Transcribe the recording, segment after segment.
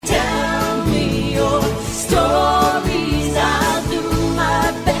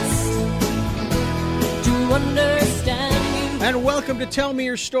to Tell Me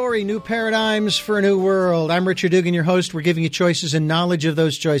Your Story, New Paradigms for a New World. I'm Richard Dugan, your host. We're giving you choices and knowledge of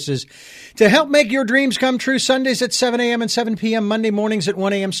those choices to help make your dreams come true. Sundays at 7 a.m. and 7 p.m., Monday mornings at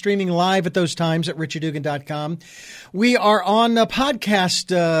 1 a.m., streaming live at those times at richarddugan.com. We are on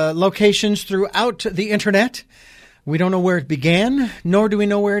podcast locations throughout the internet. We don't know where it began, nor do we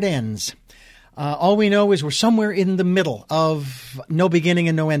know where it ends. All we know is we're somewhere in the middle of no beginning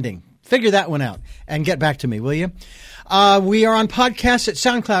and no ending. Figure that one out and get back to me, will you? We are on podcasts at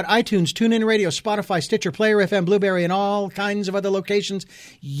SoundCloud, iTunes, TuneIn Radio, Spotify, Stitcher, Player FM, Blueberry, and all kinds of other locations.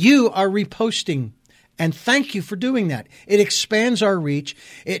 You are reposting, and thank you for doing that. It expands our reach.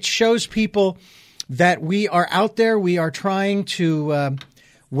 It shows people that we are out there. We are trying to,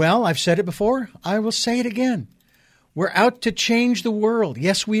 well, I've said it before. I will say it again. We're out to change the world.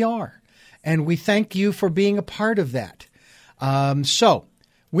 Yes, we are. And we thank you for being a part of that. So,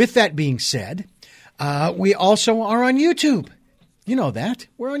 with that being said, we also are on YouTube. You know that.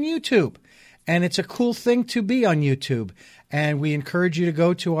 We're on YouTube. And it's a cool thing to be on YouTube. And we encourage you to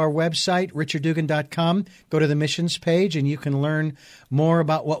go to our website, richarddugan.com, go to the missions page, and you can learn more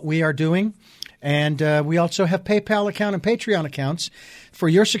about what we are doing. And we also have PayPal account and Patreon accounts for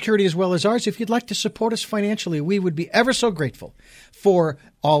your security as well as ours. If you'd like to support us financially, we would be ever so grateful for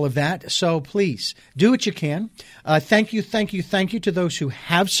all of that. So please do what you can. Thank you to those who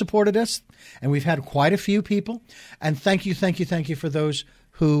have supported us. And we've had quite a few people. And thank you for those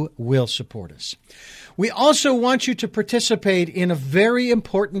who will support us. We also want you to participate in a very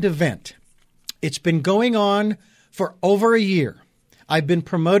important event. It's been going on for over a year. I've been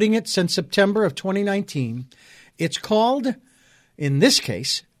promoting it since September of 2019. It's called, in this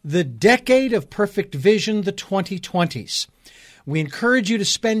case, the Decade of Perfect Vision, the 2020s. We encourage you to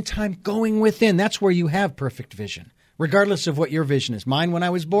spend time going within. That's where you have perfect vision, regardless of what your vision is. Mine, when I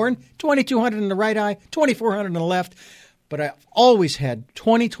was born, 2200 in the right eye, 2400 in the left. But I've always had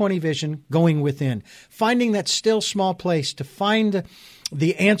 20/20 vision going within, finding that still small place to find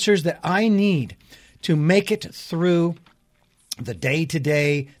the answers that I need to make it through the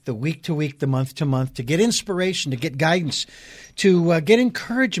day-to-day, the week-to-week, the month-to-month, to get inspiration, to get guidance, to get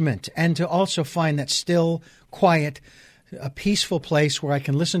encouragement, and to also find that still, quiet, a peaceful place where I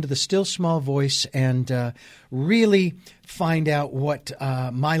can listen to the still small voice and really find out what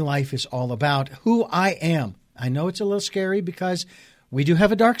my life is all about, who I am. I know it's a little scary because we do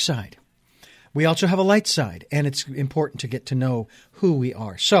have a dark side. We also have a light side, and it's important to get to know who we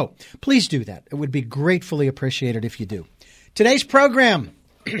are. So please do that. It would be gratefully appreciated if you do. Today's program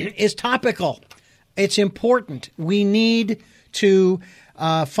is topical. It's important. We need to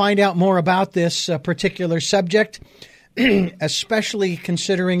find out more about this particular subject, especially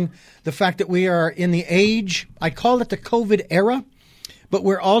considering the fact that we are in the age, I call it the COVID era, but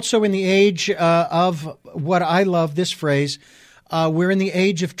we're also in the age of what I love, this phrase, we're in the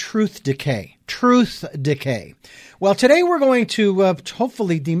age of truth decay. Truth decay. Well, today we're going to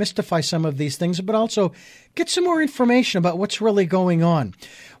hopefully demystify some of these things, but also get some more information about what's really going on.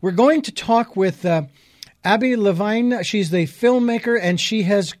 We're going to talk with Abby Levine. She's the filmmaker, and she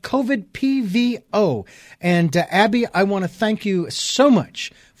has COVID PVO. And Abby, I want to thank you so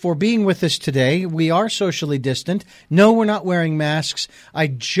much for being with us today. We are socially distant. No, we're not wearing masks. I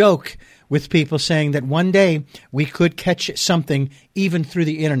joke with people saying that one day we could catch something even through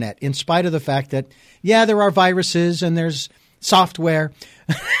the internet, in spite of the fact that, yeah, there are viruses and there's software.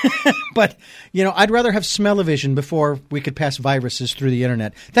 But, you know, I'd rather have smell-o-vision before we could pass viruses through the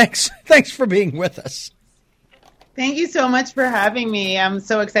internet. Thanks for being with us. Thank you so much for having me. I'm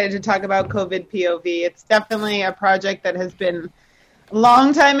so excited to talk about COVID POV. It's definitely a project that has been a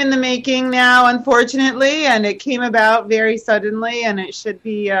long time in the making now, unfortunately, and it came about very suddenly, and it should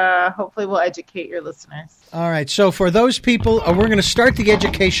be, hopefully will educate your listeners. All right. So for those people, we're going to start the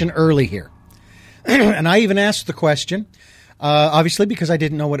education early here. And I even asked the question, obviously, because I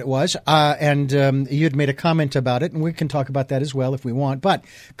didn't know what it was. And you had made a comment about it, and we can talk about that as well if we want. But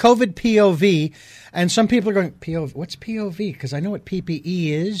COVID POV, and some people are going, POV, what's POV? Because I know what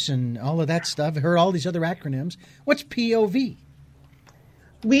PPE is and all of that stuff. I heard all these other acronyms. What's POV?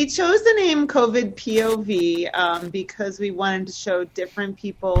 We chose the name COVID POV because we wanted to show different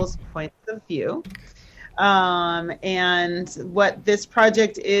people's points of view. And what this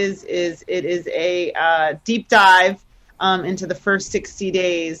project is it is a deep dive into the first 60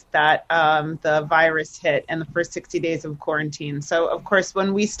 days that the virus hit and the first 60 days of quarantine. So, of course,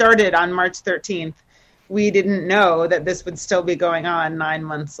 when we started on March 13th, we didn't know that this would still be going on 9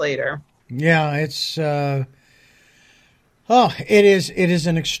 months later. Yeah, it's it is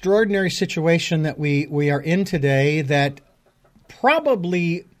an extraordinary situation that we are in today that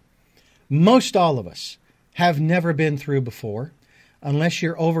probably most all of us have never been through before. unless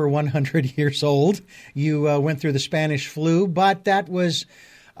you're over 100 years old. You went through the Spanish flu, but that was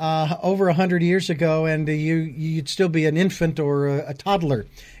over 100 years ago, and you'd still be an infant or a toddler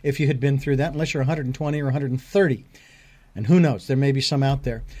if you had been through that, unless you're 120 or 130. And who knows? There may be some out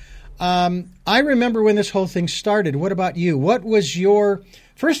there. I remember when this whole thing started. What about you? What was your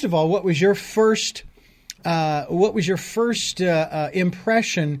first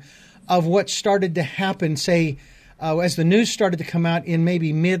impression of what started to happen, say, as the news started to come out in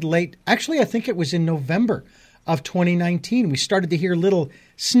maybe late, actually, I think it was in November of 2019. We started to hear little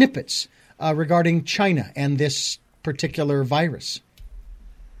snippets regarding China and this particular virus.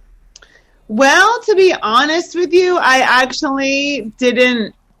 Well, to be honest with you, I actually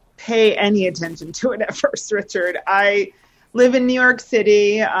didn't pay any attention to it at first, Richard. I live in New York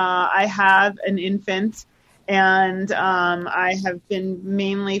City. I have an infant, and I have been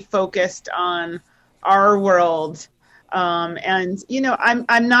mainly focused on our world. And, you know,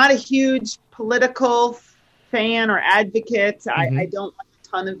 I'm not a huge political fan or advocate. I don't like a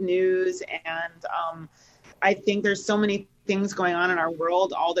ton of news, and I think there's so many things going on in our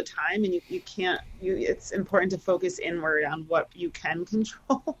world all the time, and you can't. It's important to focus inward on what you can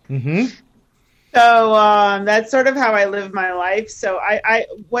control. Mm-hmm. So that's sort of how I live my life. So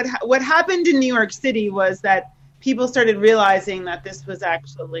what happened in New York City was that people started realizing that this was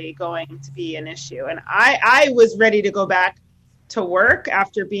actually going to be an issue, and I was ready to go back to work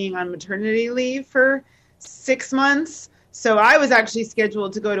after being on maternity leave for 6 months. So I was actually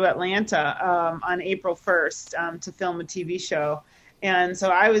scheduled to go to Atlanta on April 1st to film a TV show. And so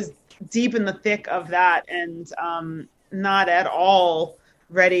I was deep in the thick of that and not at all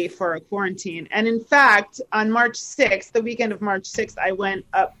ready for a quarantine. And in fact, on March 6th, the weekend of March 6th, I went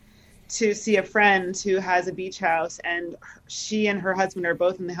up to see a friend who has a beach house, and she and her husband are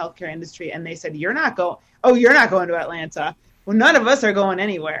both in the healthcare industry. And they said, you're not going to Atlanta. Well, none of us are going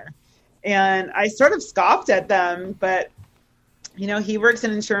anywhere. And I sort of scoffed at them, but you know, he works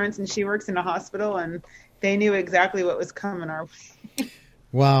in insurance and she works in a hospital, and they knew exactly what was coming our way.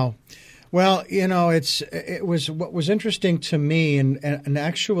 Wow. Well, you know, it was what was interesting to me, and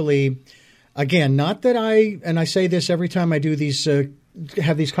actually, again, not that I say this every time I do these,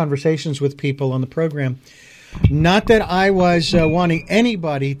 have these conversations with people on the program, not that I was wanting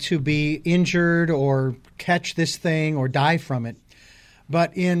anybody to be injured or catch this thing or die from it,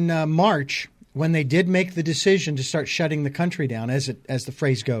 but in March, when they did make the decision to start shutting the country down, as the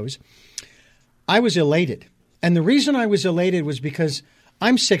phrase goes, I was elated. And the reason I was elated was because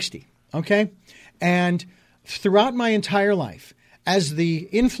I'm 60, okay? And throughout my entire life, as the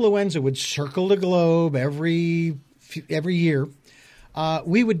influenza would circle the globe every year,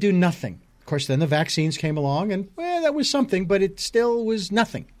 we would do nothing. Of course, then the vaccines came along, and, well, that was something, but it still was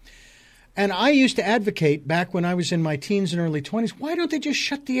nothing. And I used to advocate back when I was in my teens and early 20s, why don't they just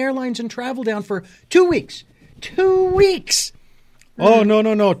shut the airlines and travel down for 2 weeks? 2 weeks. Oh,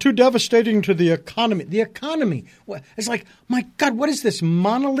 no. Too devastating to the economy. The economy. It's like, my God, what is this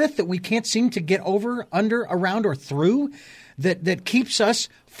monolith that we can't seem to get over, under, around, or through that keeps us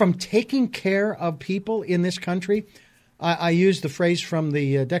from taking care of people in this country? I use the phrase from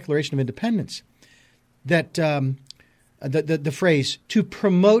the Declaration of Independence, that the phrase, to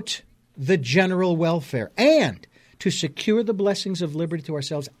promote the general welfare and to secure the blessings of liberty to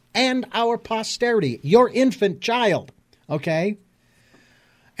ourselves and our posterity, your infant child, okay?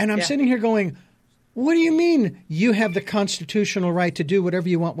 And I'm sitting here going, what do you mean you have the constitutional right to do whatever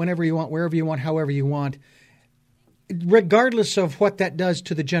you want, whenever you want, wherever you want, however you want, regardless of what that does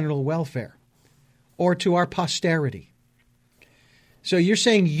to the general welfare or to our posterity? So you're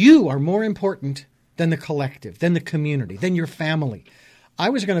saying you are more important than the collective, than the community, than your family. I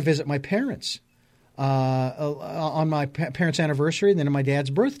was going to visit my parents on my parents' anniversary and then on my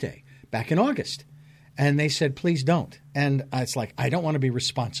dad's birthday back in August. And they said, please don't. And it's like, I don't want to be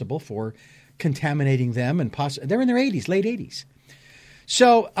responsible for contaminating them. And they're in their 80s, late 80s.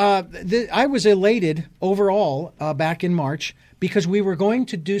 So I was elated overall back in March because we were going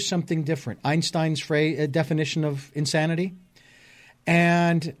to do something different. Einstein's definition of insanity.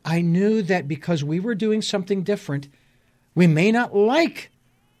 And I knew that because we were doing something different, we may not like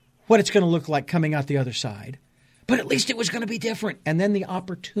what it's going to look like coming out the other side, but at least it was going to be different. And then the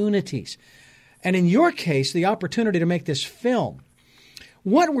opportunities. And in your case, the opportunity to make this film.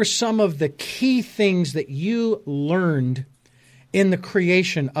 What were some of the key things that you learned in the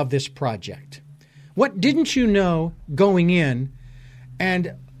creation of this project? What didn't you know going in?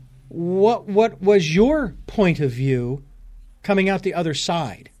 And what was your point of view coming out the other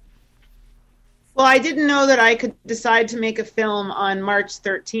side? Well, I didn't know that I could decide to make a film on March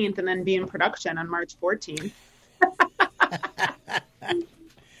 13th and then be in production on March 14th.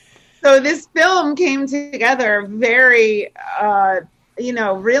 So this film came together very,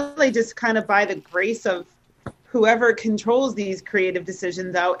 really just kind of by the grace of whoever controls these creative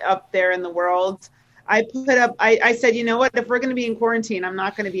decisions up there in the world. I said, you know what, if we're going to be in quarantine, I'm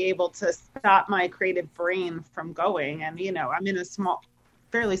not going to be able to stop my creative brain from going. And, I'm in a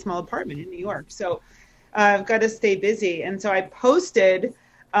fairly small apartment in New York. So I've got to stay busy. And so I posted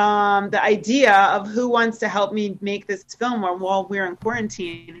the idea of who wants to help me make this film while we're in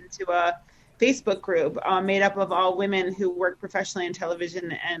quarantine into a Facebook group made up of all women who work professionally in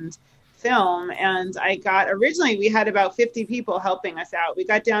television and film. And originally we had about 50 people helping us out. We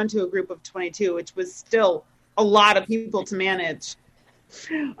got down to a group of 22, which was still a lot of people to manage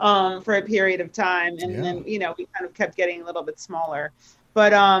for a period of time. And then, we kind of kept getting a little bit smaller.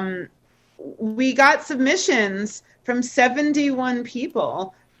 But we got submissions from 71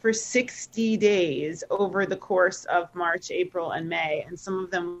 people for 60 days over the course of March, April, and May. And some of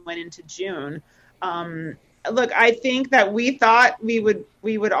them went into June. Look, I think that we thought we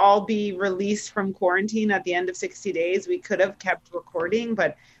would all be released from quarantine at the end of 60 days. We could have kept recording,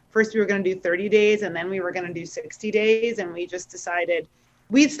 but first we were going to do 30 days and then we were going to do 60 days. And we just decided,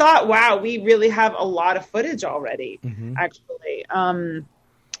 we thought, wow, we really have a lot of footage already, actually.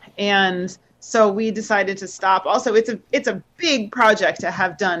 And so we decided to stop. Also, it's a big project to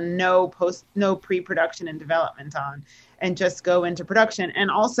have done no pre-production and development on and just go into production.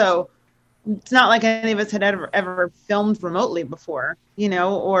 And also, it's not like any of us had ever filmed remotely before,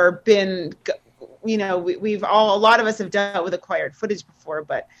 or been, a lot of us have dealt with acquired footage before,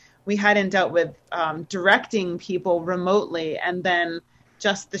 but we hadn't dealt with directing people remotely. And then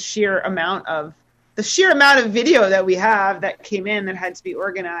just the sheer amount of video that we have that came in that had to be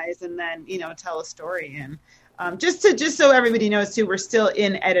organized and then, tell a story. And just so everybody knows too, we're still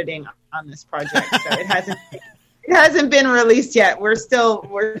in editing on this project. So it hasn't been released yet. We're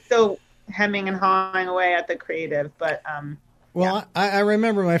still hemming and hawing away at the creative, but I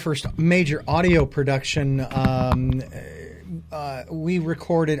remember my first major audio production. We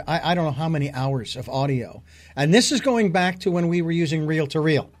recorded I don't know how many hours of audio, and this is going back to when we were using reel to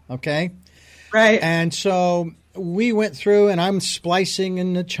reel. Okay, right. And so we went through, and I'm splicing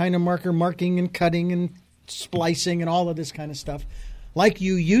and the China marker marking and cutting and splicing and all of this kind of stuff, like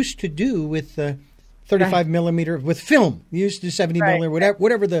you used to do with the 35 millimeter with film. You used to do 70 millimeter,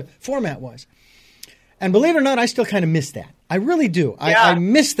 whatever the format was. And believe it or not, I still kind of miss that. I really do. I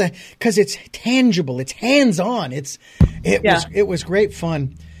miss that because it's tangible. It's hands-on. It was great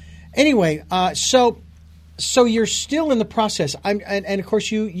fun. Anyway, so you're still in the process. And of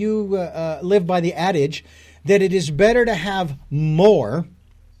course, you live by the adage that it is better to have more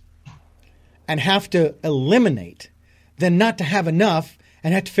and have to eliminate than not to have enough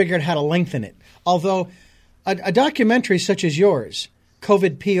and have to figure out how to lengthen it. Although a documentary such as yours,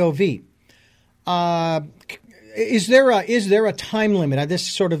 COVID POV, is there a time limit? This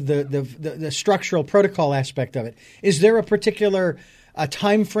is sort of the structural protocol aspect of it. Is there a particular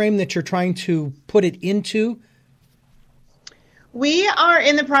time frame that you're trying to put it into? We are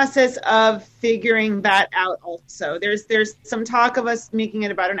in the process of figuring that out also. There's some talk of us making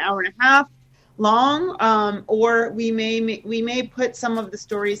it about an hour and a half long, or we may put some of the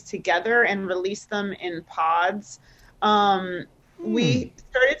stories together and release them in pods. We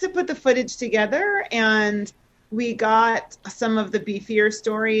started to put the footage together, and we got some of the beefier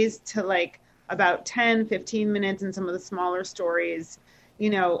stories to like about 10, 15 minutes, and some of the smaller stories,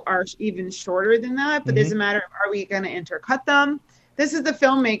 are even shorter than that. But there's a matter of, are we going to intercut them? This is the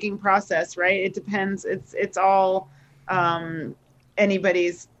filmmaking process, right? It depends. It's all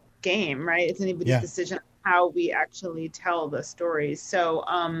anybody's game, right? It's anybody's decision how we actually tell the stories. So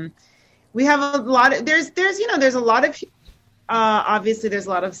we have a lot of there's a lot of obviously there's a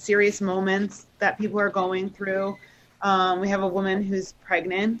lot of serious moments that people are going through. We have a woman who's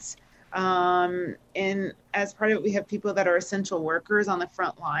pregnant, and as part of it, we have people that are essential workers on the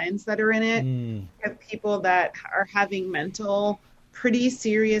front lines that are in it. We have people that are having pretty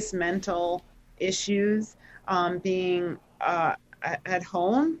serious mental issues, being at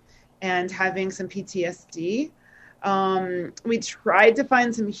home and having some PTSD. We tried to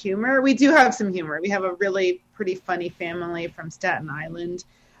find some humor. We do have some humor. We have a really pretty funny family from Staten Island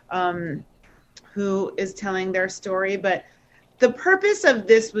who is telling their story. But the purpose of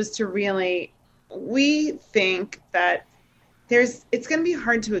this was to we think that it's going to be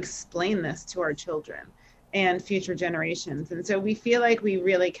hard to explain this to our children and future generations. And so we feel like we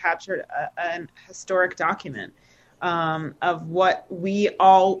really captured a historic document of what we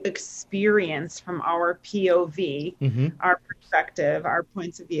all experience from our POV, our perspective, our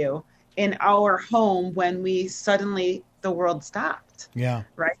points of view. in our home when the world stopped. Yeah.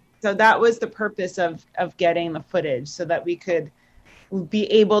 Right. So that was the purpose of getting the footage, so that we could be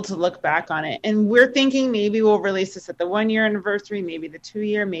able to look back on it. And we're thinking maybe we'll release this at the 1 year anniversary, maybe the 2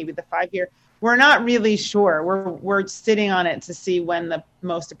 year, maybe the 5 year. We're not really sure. We're sitting on it to see when the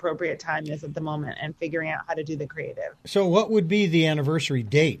most appropriate time is at the moment and figuring out how to do the creative. So what would be the anniversary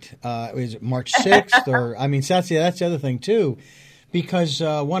date? Is it March 6th? Or, I mean, that's the other thing, too, because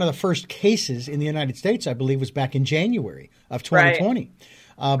one of the first cases in the United States, I believe, was back in January of 2020.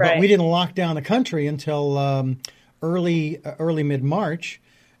 Right. But we didn't lock down the country until early mid-March.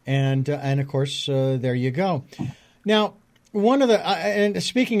 And of course, there you go. Now, one of the and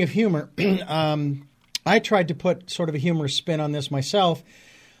speaking of humor, I tried to put sort of a humorous spin on this myself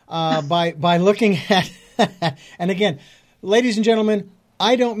by looking at, and again, ladies and gentlemen,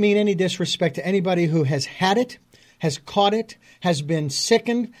 I don't mean any disrespect to anybody who has had it, has caught it, has been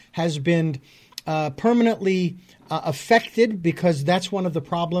sickened, has been permanently affected, because that's one of the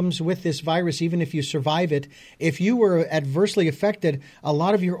problems with this virus. Even if you survive it, if you were adversely affected, a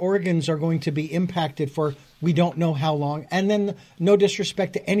lot of your organs are going to be impacted for we don't know how long. And then no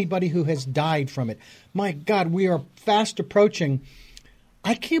disrespect to anybody who has died from it. My God, we are fast approaching.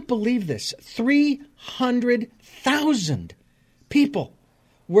 I can't believe this. 300,000 people.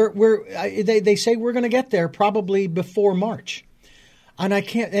 They say we're going to get there probably before March. And I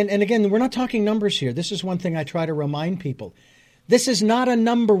can't, and again, we're not talking numbers here. This is one thing I try to remind people. This is not a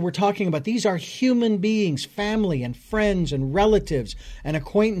number we're talking about. These are human beings, family and friends and relatives and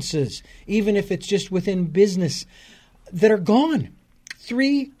acquaintances, even if it's just within business, that are gone.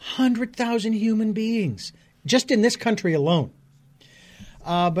 300,000 human beings, just in this country alone.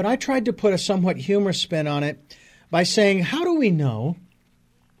 But I tried to put a somewhat humorous spin on it by saying, how do we know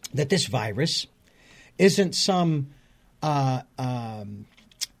that this virus isn't some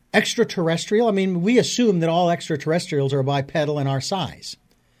extraterrestrial? I mean, we assume that all extraterrestrials are bipedal in our size.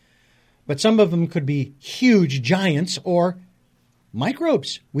 But some of them could be huge giants or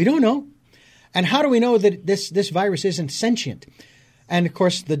microbes. We don't know. And how do we know that this virus isn't sentient? And, of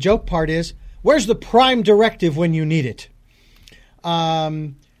course, the joke part is, where's the prime directive when you need it?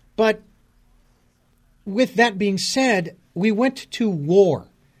 But with that being said, we went to war.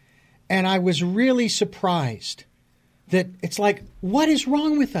 And I was really surprised that it's like, what is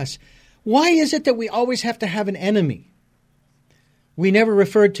wrong with us? Why is it that we always have to have an enemy? We never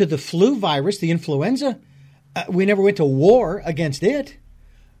referred to the flu virus, the influenza. We never went to war against it.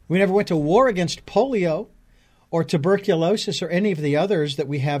 We never went to war against polio or tuberculosis or any of the others that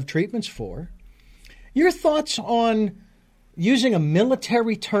we have treatments for. Your thoughts on using a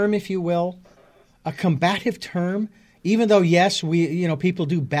military term, if you will, a combative term, even though, yes, people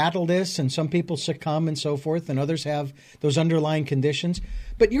do battle this and some people succumb and so forth and others have those underlying conditions.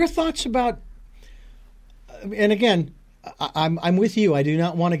 But your thoughts about, and again, I'm with you. I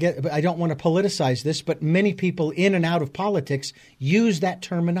don't want to politicize this, but many people in and out of politics use that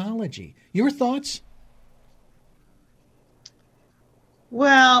terminology. Your thoughts?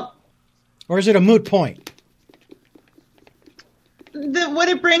 Well, or is it a moot point? What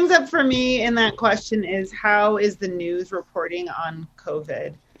it brings up for me in that question is, how is the news reporting on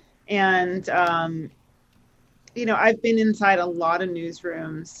COVID? And, I've been inside a lot of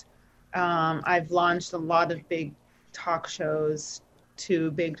newsrooms. I've launched a lot of big talk shows,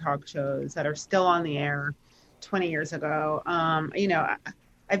 2 big talk shows that are still on the air 20 years ago.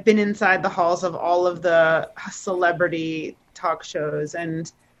 I've been inside the halls of all of the celebrity talk shows.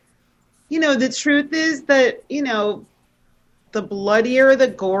 And, the truth is that, the bloodier, the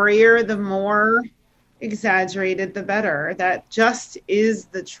gorier, the more exaggerated, the better. That just is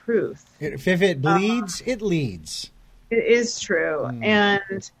the truth. If it bleeds, it leads. It is true.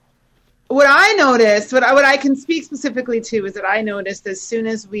 And what I noticed, what I can speak specifically to, is that I noticed as soon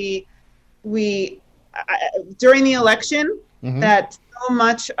as we during the election, that so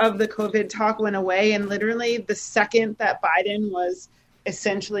much of the COVID talk went away. And literally the second that Biden was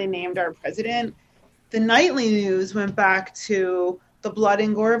essentially named our president, the nightly news went back to the blood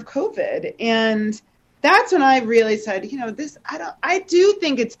and gore of COVID. And that's when I really said, I do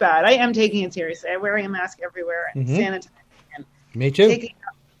think it's bad. I am taking it seriously. I'm wearing a mask everywhere and sanitizing and me too. Taking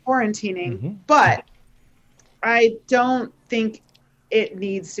quarantining. But I don't think it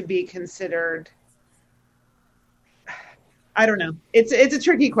needs to be considered. I don't know. It's a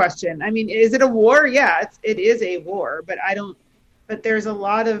tricky question. I mean, is it a war? Yeah, it is a war, but there's a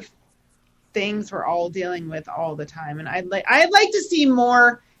lot of things we're all dealing with all the time. And I'd like to see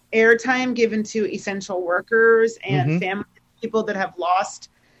more airtime given to essential workers and family people that have lost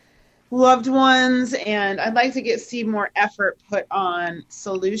loved ones, and I'd like to see more effort put on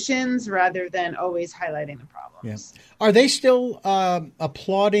solutions rather than always highlighting the problems. Yeah. Are they still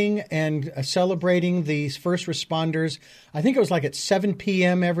applauding and celebrating these first responders? I think it was like at 7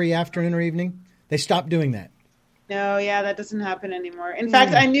 p.m. every afternoon or evening. They stopped doing that. No, yeah, that doesn't happen anymore. In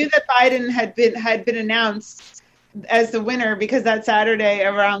fact, I knew that Biden had been announced as the winner because that Saturday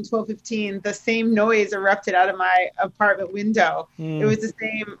around 12:15, the same noise erupted out of my apartment window. It was the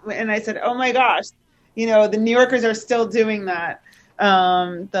same, and I said, "Oh my gosh, the New Yorkers are still doing that,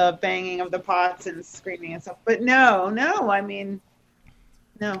 the banging of the pots and screaming and stuff." But no, no.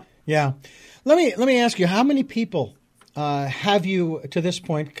 Yeah, let me ask you, how many people have you to this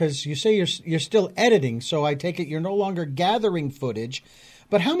point? Because you say you're still editing, so I take it you're no longer gathering footage.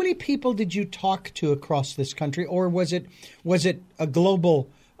 But how many people did you talk to across this country, or was it a global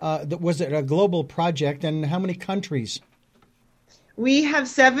project? And how many countries? We have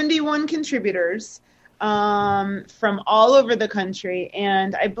 71 contributors from all over the country,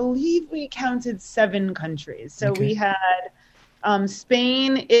 and I believe we counted 7 countries. So we had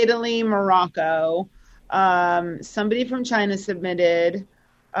Spain, Italy, Morocco. Somebody from China submitted.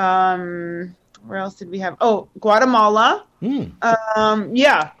 Where else did we have? Oh, Guatemala.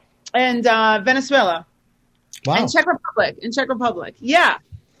 Yeah. And Venezuela. Wow. And Czech Republic. Yeah.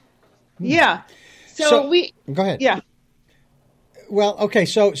 Yeah. So we go ahead. Yeah. Well, okay.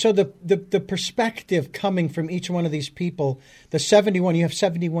 So the perspective coming from each one of these people, the 71, you have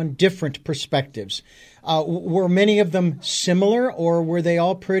 71 different perspectives. Were many of them similar, or were they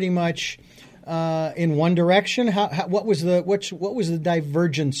all pretty much in one direction? What was the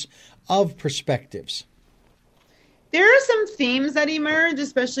divergence of perspectives? There are some themes that emerge,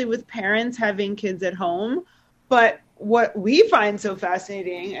 especially with parents having kids at home. But what we find so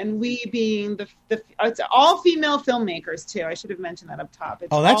fascinating, and we being it's all female filmmakers too. I should have mentioned that up top.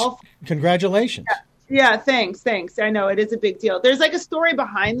 Congratulations. Yeah, thanks. I know it is a big deal. There's like a story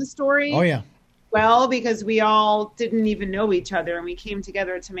behind the story. Oh yeah. Well, because we all didn't even know each other, and we came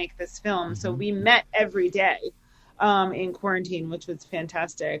together to make this film. So we met every day in quarantine, which was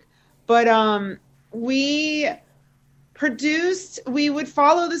fantastic. But we would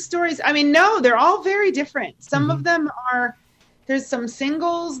follow the stories. I mean, no, they're all very different. Some of them there's some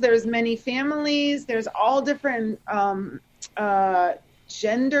singles, there's many families, there's all different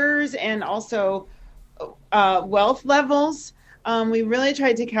genders and also wealth levels. We really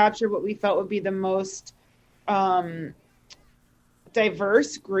tried to capture what we felt would be the most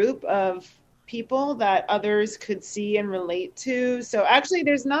diverse group of people that others could see and relate to. So actually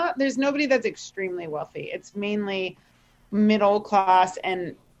there's nobody that's extremely wealthy. It's mainly middle class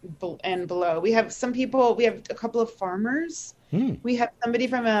and below. We have a couple of farmers. We have somebody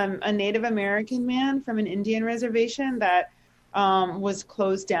from a Native American man from an Indian reservation that was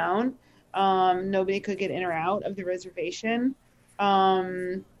closed down. Nobody could get in or out of the reservation.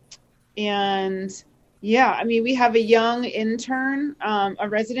 And yeah, I mean, we have a young intern, a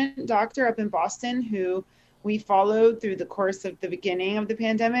resident doctor up in Boston who we followed through the course of the beginning of the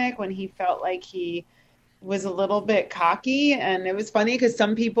pandemic when he felt like he was a little bit cocky. And it was funny because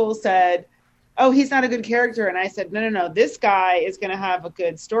some people said, "Oh, he's not a good character." And I said, no, this guy is going to have a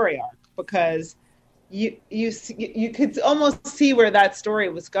good story arc, because you could almost see where that story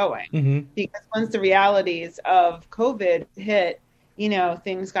was going. Because once the realities of COVID hit,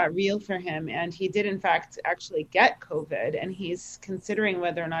 things got real for him, and he did in fact actually get COVID, and he's considering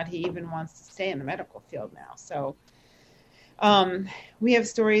whether or not he even wants to stay in the medical field now. So we have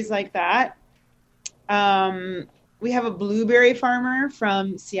stories like that. We have a blueberry farmer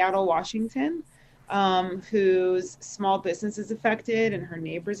from Seattle, Washington, whose small business is affected and her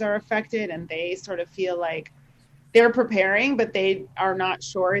neighbors are affected, and they sort of feel like they're preparing, but they are not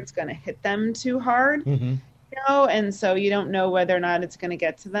sure it's going to hit them too hard. And so you don't know whether or not it's going to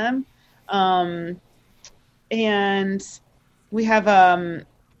get to them. And we have a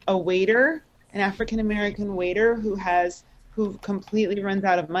waiter, an African-American waiter who completely runs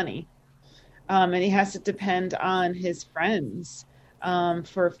out of money. And he has to depend on his friends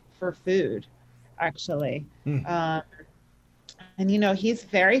for food, actually. And, he's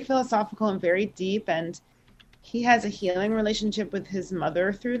very philosophical and very deep, and he has a healing relationship with his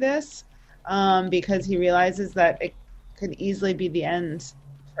mother through this. Because he realizes that it could easily be the end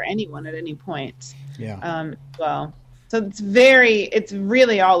for anyone at any point. Yeah. So it's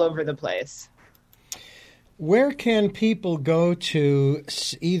really all over the place. Where can people go to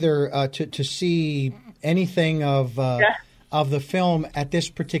either to see anything of the film at this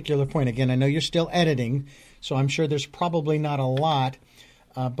particular point? Again, I know you're still editing, so I'm sure there's probably not a lot.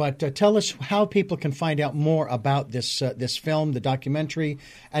 But tell us how people can find out more about this film, the documentary,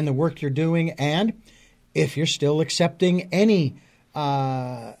 and the work you're doing, and if you're still accepting any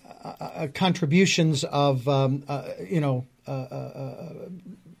contributions of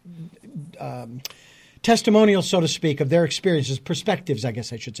testimonials, so to speak, of their experiences, perspectives, I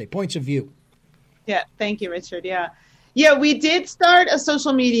guess I should say, points of view. Yeah, thank you, Richard. Yeah, we did start a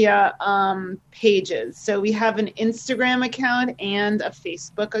social media pages. So we have an Instagram account and a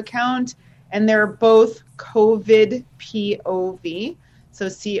Facebook account, and they're both COVID POV. So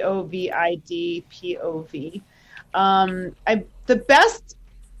COVID POV. The best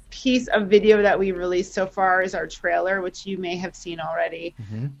piece of video that we released so far is our trailer, which you may have seen already.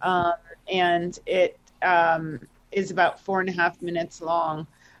 Mm-hmm. And it is about 4.5 minutes long.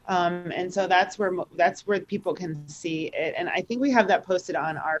 And so that's where people can see it. And I think we have that posted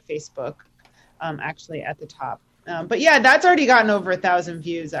on our Facebook, actually at the top. But yeah, that's already gotten over 1,000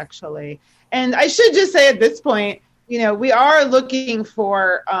 views actually. And I should just say at this point, we are looking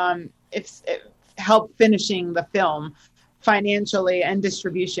for if help finishing the film financially and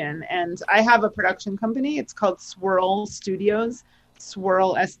distribution. And I have a production company. It's called Swirl Studios,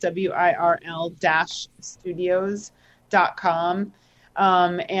 Swirl SWIRL Studios.com.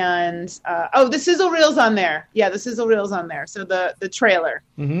 The sizzle reel's on there. Yeah, the sizzle reel's on there. So the trailer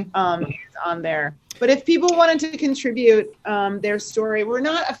is on there. But if people wanted to contribute their story, we're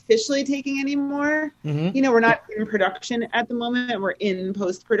not officially taking any more. Mm-hmm. We're not in production at the moment. We're in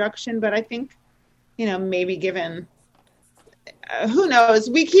post-production. But I think, maybe given, who knows?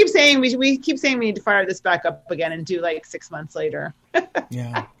 We keep saying we need to fire this back up again and do like 6 months later.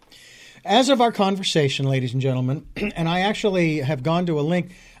 Yeah. As of our conversation, ladies and gentlemen, and I actually have gone to a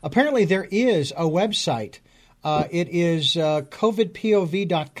link. Apparently, there is a website. It is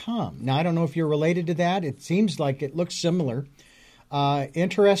covidpov.com. Now, I don't know if you're related to that. It seems like it looks similar.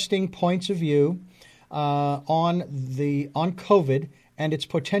 Interesting points of view on COVID and its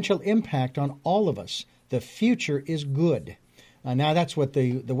potential impact on all of us. The future is good. Now, that's what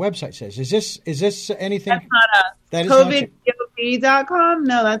the website says. Is this anything? That's not us. That is COVIDPOV.com?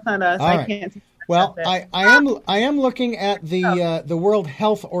 No, that's not us. All I right. can't. Well, I am looking at the World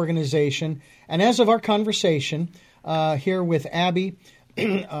Health Organization, and as of our conversation here with Abby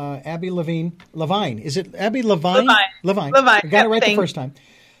Levine. Is it Abby Levine? Levine. I got it right the first time.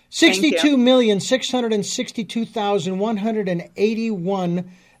 62,662,181.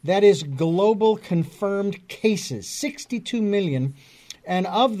 That is global confirmed cases. 62 million, and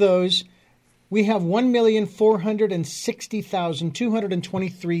of those, we have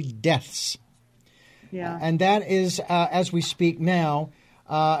 1,460,223 deaths. Yeah. And that is as we speak now.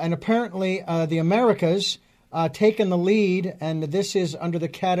 And apparently the Americas taken the lead, and this is under the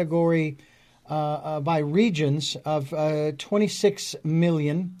category by regions of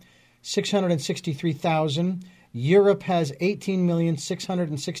 26,663,000. Europe has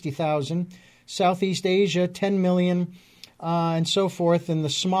 18,660,000. Southeast Asia, 10 million. And so forth. And the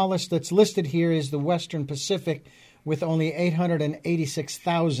smallest that's listed here is the Western Pacific with only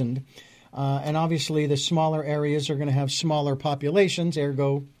 886,000. And obviously the smaller areas are going to have smaller populations,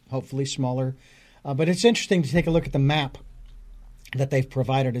 ergo, hopefully smaller. But it's interesting to take a look at the map that they've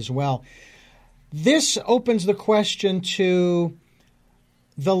provided as well. This opens the question to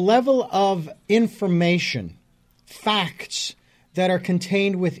the level of information, facts that are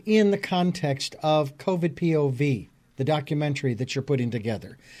contained within the context of COVID POV, the documentary that you're putting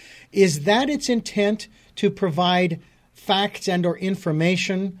together. Is that its intent, to provide facts and or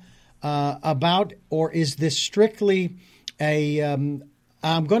information about, or is this strictly I'm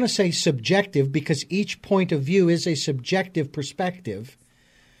going to say subjective, because each point of view is a subjective perspective.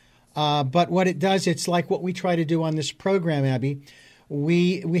 But what it does, it's like what we try to do on this program, Abby.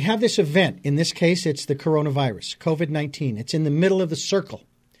 We have this event. In this case, it's the coronavirus, COVID-19. It's in the middle of the circle.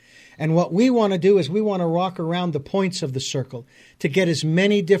 And what we want to do is we want to walk around the points of the circle to get as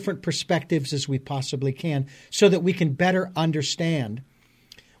many different perspectives as we possibly can so that we can better understand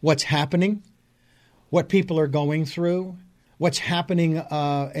what's happening, what people are going through, what's happening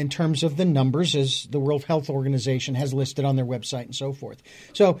in terms of the numbers, as the World Health Organization has listed on their website and so forth.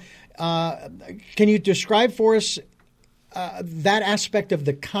 So can you describe for us that aspect of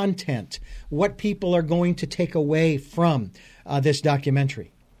the content, what people are going to take away from this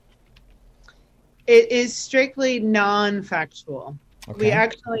documentary? It is strictly non-factual. Okay. We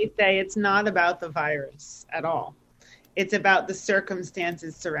actually say it's not about the virus at all. It's about the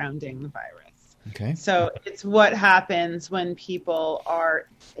circumstances surrounding the virus. Okay. So it's what happens when people are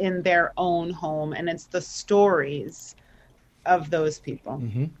in their own home, and it's the stories of those people.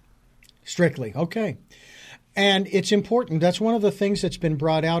 Mm-hmm. Strictly. Okay. And it's important. That's one of the things that's been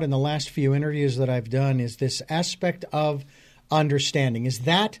brought out in the last few interviews that I've done is this aspect of understanding. Is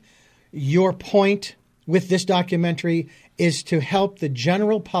that your point with this documentary, is to help the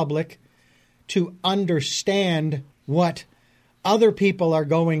general public to understand what other people are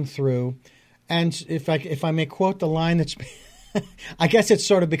going through? And if I may quote the line that's I guess it's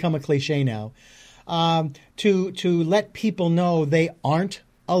sort of become a cliche now, to let people know they aren't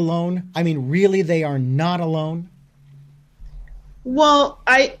alone. I mean, really, they are not alone. Well,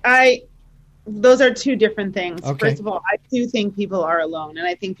 I those are two different things. Okay. First of all, I do think people are alone, and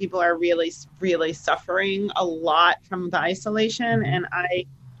I think people are really, really suffering a lot from the isolation. And I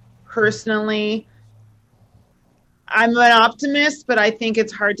personally, I'm an optimist, but I think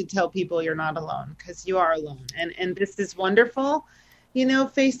it's hard to tell people you're not alone, because you are alone. And this is wonderful,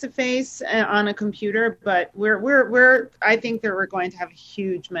 face to face on a computer, but I think that we're going to have a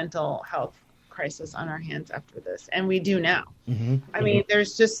huge mental health crisis on our hands after this. And we do now. Mm-hmm. I mean,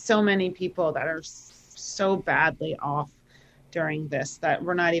 there's just so many people that are so badly off during this that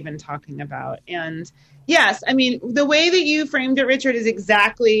we're not even talking about. And yes, I mean, the way that you framed it, Richard, is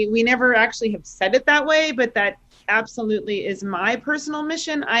exactly, we never actually have said it that way, but that absolutely is my personal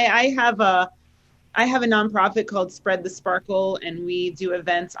mission. I have a nonprofit called Spread the Sparkle, and we do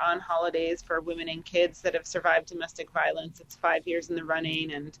events on holidays for women and kids that have survived domestic violence. It's 5 years in the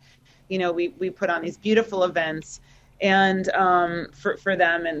running, and we put on these beautiful events and for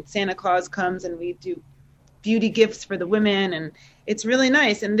them, and Santa Claus comes and we do beauty gifts for the women, and it's really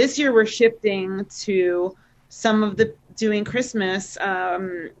nice. And this year we're shifting to some of the doing Christmas.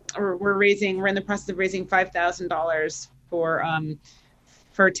 We're in the process of raising $5,000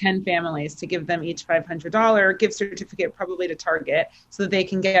 for 10 families to give them each $500 gift certificate, probably to Target, so that they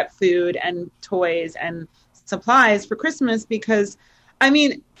can get food and toys and supplies for Christmas. Because, I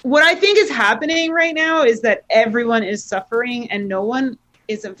mean, what I think is happening right now is that everyone is suffering and no one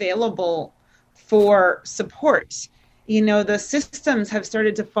is available for support. The systems have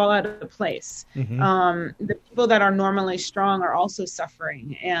started to fall out of place. Mm-hmm. The people that are normally strong are also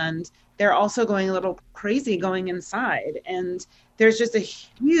suffering, and they're also going a little crazy going inside. And there's just a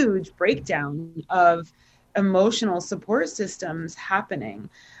huge breakdown of emotional support systems happening.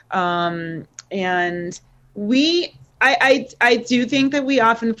 And I do think that we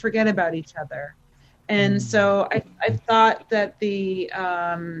often forget about each other. And so I thought that the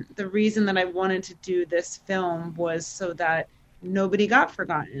reason that I wanted to do this film was so that nobody got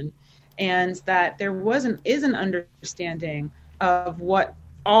forgotten, and that there is an understanding of what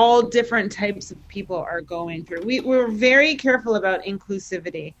all different types of people are going through. We're very careful about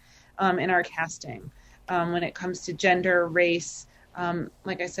inclusivity in our casting when it comes to gender, race,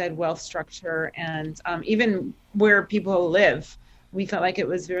 like I said, wealth structure, and even where people live. We felt like it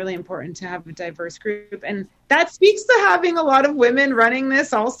was really important to have a diverse group. And that speaks to having a lot of women running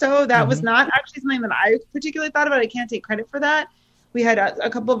this also. That was not actually something that I particularly thought about. I can't take credit for that. We had a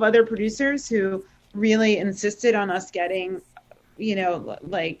couple of other producers who really insisted on us getting, we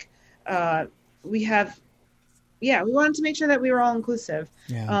wanted to make sure that we were all inclusive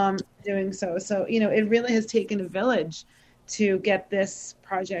doing so. So, it really has taken a village to get this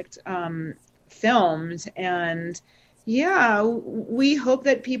project filmed. And we hope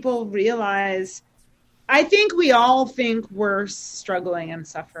that people realize, I think we all think we're struggling and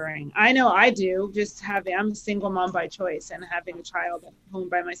suffering. I know I do. I'm a single mom by choice, and having a child at home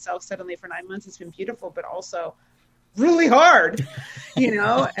by myself suddenly for 9 months has been beautiful, but also really hard,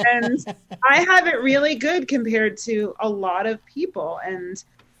 and I have it really good compared to a lot of people. And,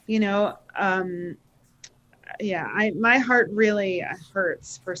 my heart really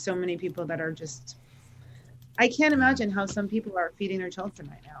hurts for so many people that are just, I can't imagine how some people are feeding their children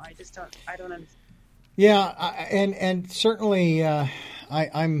right now. I don't understand. Yeah. And certainly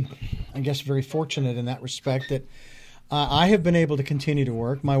I'm very fortunate in that respect that I have been able to continue to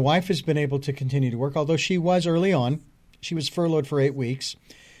work. My wife has been able to continue to work, although she was early on. She was furloughed for 8 weeks.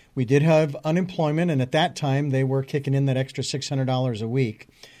 We did have unemployment, and at that time they were kicking in that extra $600 a week.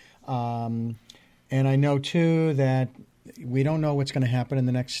 And I know, too, that we don't know what's going to happen in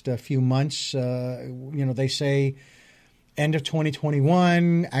the next few months. They say end of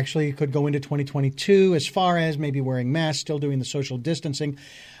 2021, actually it could go into 2022 as far as maybe wearing masks, still doing the social distancing.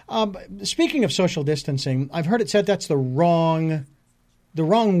 Speaking of social distancing, I've heard it said that's the wrong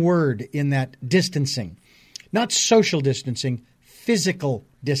word in that distancing. Not social distancing, physical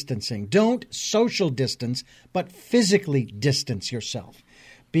distancing. Don't social distance, but physically distance yourself,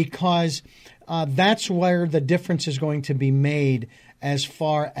 because that's where the difference is going to be made as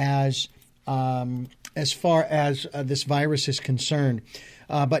far as as far as this virus is concerned.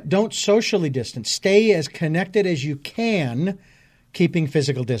 But don't socially distance. Stay as connected as you can, keeping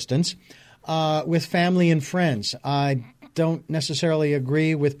physical distance, with family and friends. I don't necessarily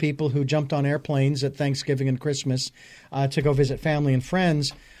agree with people who jumped on airplanes at Thanksgiving and Christmas to go visit family and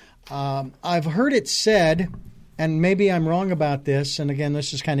friends. I've heard it said, and maybe I'm wrong about this, and again,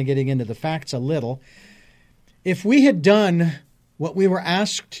 this is kind of getting into the facts a little. If we had done what we were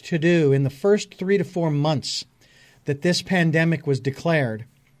asked to do in the first 3 to 4 months that this pandemic was declared,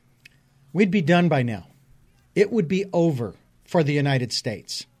 we'd be done by now. It would be over for the United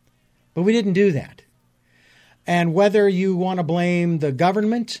States. But we didn't do that. And whether you want to blame the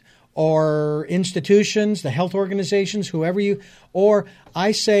government or institutions, the health organizations, whoever or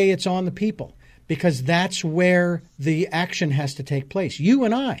I say it's on the people, because that's where the action has to take place. You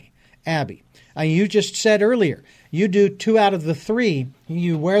and I, Abby, you just said earlier, you do 2 out of the 3.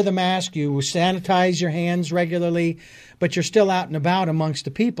 You wear the mask, you sanitize your hands regularly, but you're still out and about amongst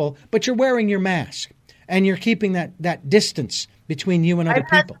the people, but you're wearing your mask and you're keeping that distance between you and other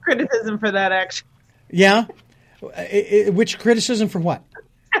people. I've had criticism for that, actually. Yeah? Which criticism for what?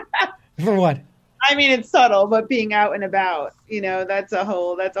 For what? I mean, it's subtle, but being out and about, that's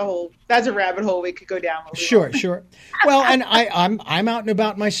a rabbit hole we could go down. Sure. Well, and I'm out and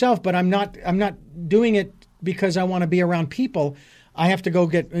about myself, but I'm not doing it because I want to be around people. I have to go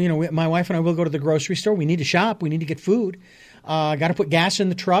get, my wife and I will go to the grocery store. We need to shop. We need to get food. Got to put gas in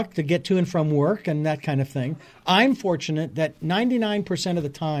the truck to get to and from work and that kind of thing. I'm fortunate that 99% of the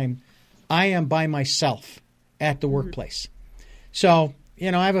time I am by myself at the workplace. So,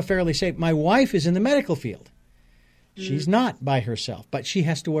 I have a fairly safe. My wife is in the medical field. She's not by herself, but she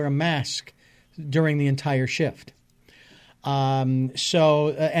has to wear a mask during the entire shift. And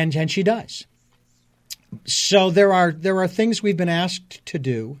she does. So there are things we've been asked to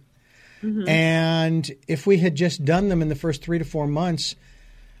do. Mm-hmm. And if we had just done them in the first 3 to 4 months,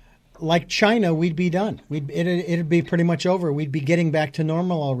 like China, we'd be done. It'd be pretty much over. We'd be getting back to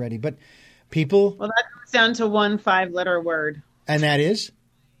normal already. But people... Well, that comes down to one 5-letter word. And that is?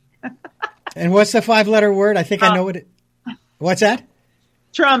 And what's the 5-letter word? I think I know what it... What's that?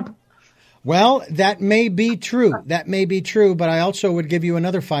 Trump. Well, that may be true. That may be true, but I also would give you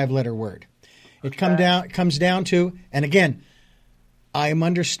another 5-letter word. It comes down to, and again, I am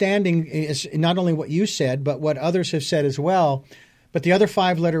understanding is not only what you said, but what others have said as well. But the other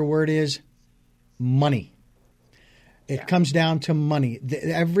 5-letter word is money. It comes down to money.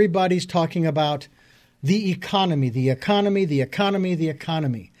 Everybody's talking about the economy, the economy, the economy, the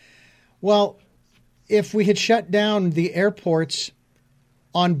economy. Well, if we had shut down the airports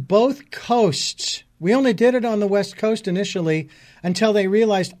on both coasts, we only did it on the West Coast initially until they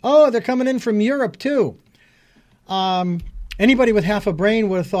realized, they're coming in from Europe too. Anybody with half a brain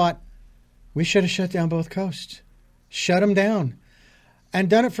would have thought, we should have shut down both coasts. Shut them down. And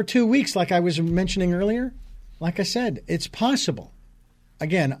done it for 2 weeks like I was mentioning earlier. Like I said, it's possible.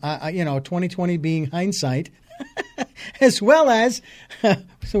 Again, 2020 being hindsight, as well as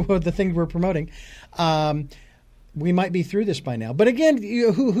the thing we're promoting, we might be through this by now. But again,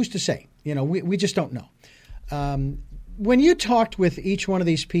 who's to say? We just don't know. When you talked with each one of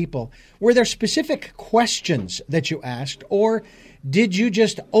these people, were there specific questions that you asked, or did you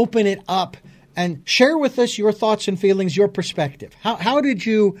just open it up and share with us your thoughts and feelings, your perspective? How did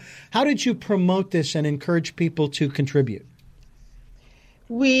you promote this and encourage people to contribute?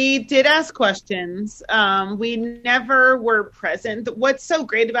 We did ask questions. We never were present. What's so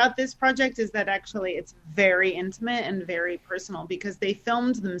great about this project is that actually it's very intimate and very personal because they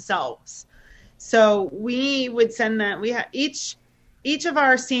filmed themselves. So we would send them. We had each of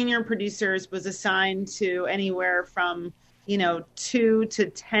our senior producers was assigned to anywhere from 2 to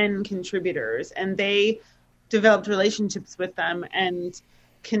 10 contributors, and they developed relationships with them and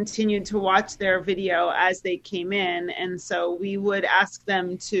continued to watch their video as they came in. And so we would ask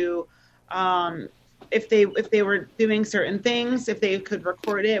them to, if they were doing certain things, if they could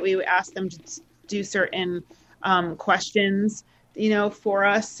record it, we would ask them to do certain questions, for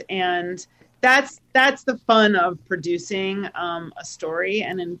us. And that's the fun of producing a story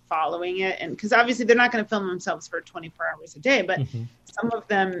and then following it. And because obviously they're not going to film themselves for 24 hours a day, but some of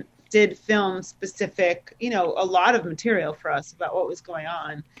them did film specific, a lot of material for us about what was going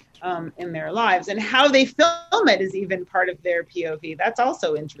on in their lives, and how they film it is even part of their POV. That's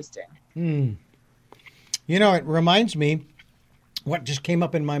also interesting. It reminds me, what just came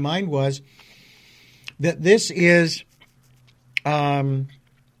up in my mind was that this is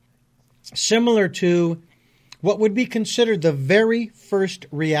similar to what would be considered the very first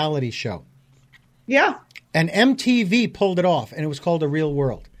reality show. Yeah. And MTV pulled it off, and it was called A Real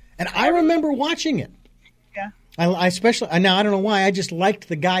World. And I remember watching it. I especially now I don't know why I just liked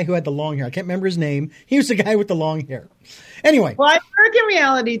the guy who had the long hair. I can't remember his name. He was the guy with the long hair. Anyway, well, I work in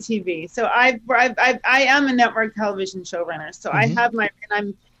reality TV, so I am a network television showrunner. So I have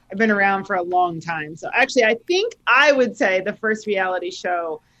I've been around for a long time. So actually, I think I would say the first reality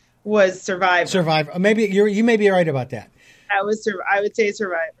show was Survivor. Survivor. Maybe you may be right about that. I would say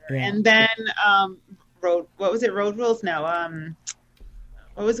Survivor, and then Road. What was it? Road Rules? No.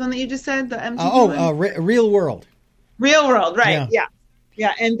 What was the one that you just said? The MTV one? Real World. Real World, right?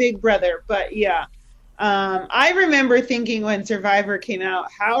 Yeah, and Big Brother. But yeah, I remember thinking when Survivor came out,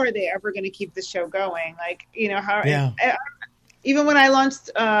 how are they ever going to keep the show going? Like, how? Yeah. Even when I launched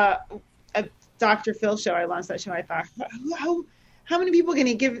a Dr. Phil show, I launched that show. I thought, how many people can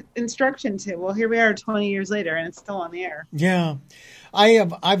he give instruction to? Well, here we are 20 years later, and it's still on the air. Yeah,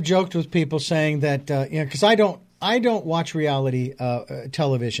 I've joked with people saying that because I don't watch reality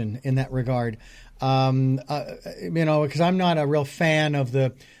television in that regard, because I'm not a real fan of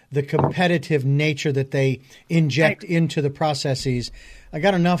the competitive nature that they inject into the processes. I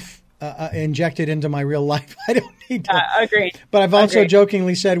got enough injected into my real life. I don't need to. Agreed. But I've also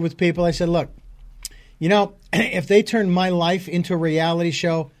jokingly said with people, I said, look, if they turned my life into a reality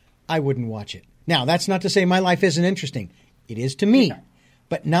show, I wouldn't watch it. Now, that's not to say my life isn't interesting. It is to me,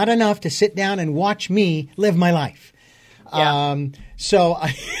 but not enough to sit down and watch me live my life. Yeah. So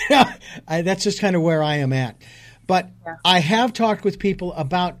that's just kind of where I am at. But I have talked with people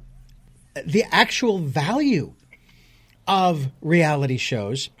about the actual value of reality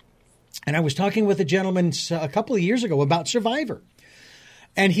shows. And I was talking with a gentleman a couple of years ago about Survivor.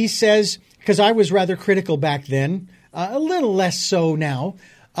 And he says, because I was rather critical back then, a little less so now.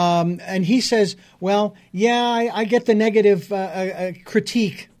 And he says, well, I get the negative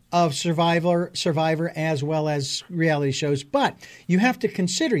critique of Survivor as well as reality shows. But you have to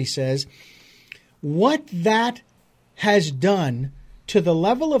consider, he says, what that has done to the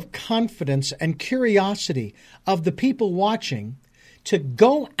level of confidence and curiosity of the people watching to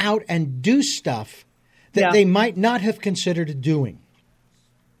go out and do stuff that they might not have considered doing.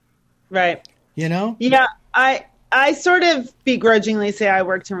 Right. Yeah, I sort of begrudgingly say I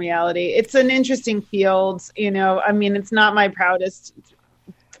worked in reality. It's an interesting field, it's not my proudest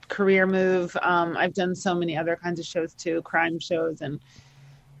career move. I've done so many other kinds of shows too, crime shows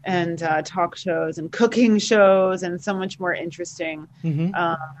and talk shows and cooking shows and so much more interesting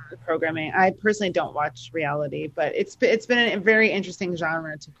programming. I personally don't watch reality, but it's been a very interesting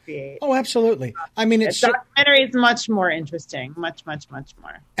genre to create. Oh, absolutely. I mean, documentary is much more interesting, much, much, much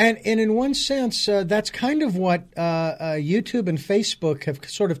more. And in one sense, that's kind of what YouTube and Facebook have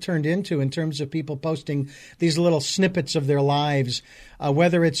sort of turned into in terms of people posting these little snippets of their lives,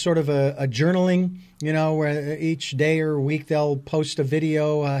 whether it's sort of a journaling, where each day or week they'll post a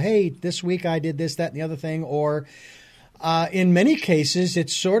video, hey, this week I did this, that, and the other thing. Or in many cases,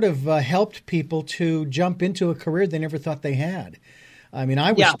 it's sort of helped people to jump into a career they never thought they had. I mean,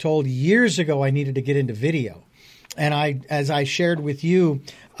 I was told years ago I needed to get into video. And as I shared with you,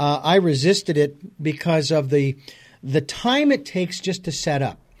 I resisted it because of the time it takes just to set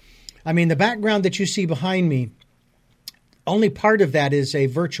up. I mean, the background that you see behind me, only part of that is a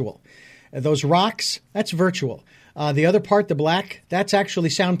virtual. Those rocks, that's virtual. The other part, the black, that's actually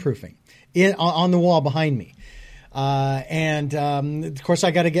soundproofing on the wall behind me. Of course,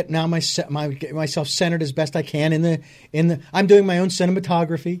 I got to get now myself centered as best I can in the. I'm doing my own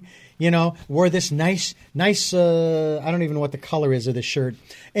cinematography. Wore this nice. I don't even know what the color is of this shirt.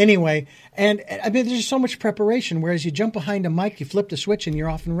 Anyway, and I mean, there's so much preparation. Whereas you jump behind a mic, you flip the switch, and you're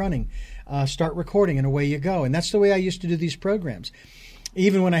off and running. Start recording, and away you go. And that's the way I used to do these programs.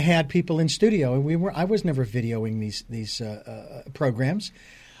 Even when I had people in studio, I was never videoing these programs.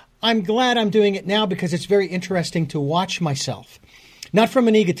 I'm glad I'm doing it now because it's very interesting to watch myself, not from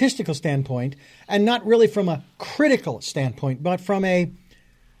an egotistical standpoint, and not really from a critical standpoint, but from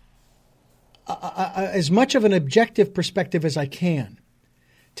as much of an objective perspective as I can,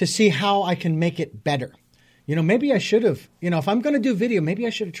 to see how I can make it better. Maybe I should have. If I'm going to do video, maybe I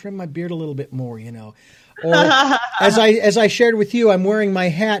should have trimmed my beard a little bit more. Or as I shared with you, I'm wearing my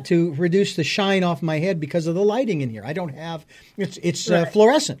hat to reduce the shine off my head because of the lighting in here. I don't have it's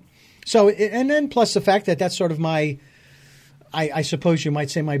fluorescent. So and then plus the fact that that's sort of my, I suppose you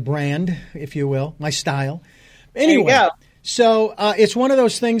might say my brand, if you will, my style. Anyway, so it's one of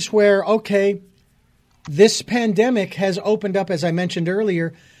those things where this pandemic has opened up, as I mentioned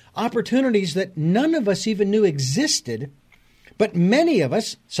earlier, opportunities that none of us even knew existed. But many of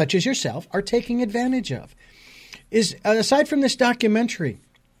us, such as yourself, are taking advantage of. Aside from this documentary,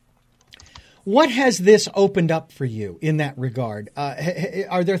 what has this opened up for you in that regard?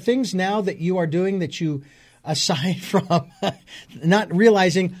 Are there things now that you are doing that you aside from not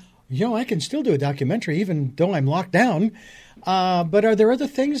realizing, I can still do a documentary even though I'm locked down. But are there other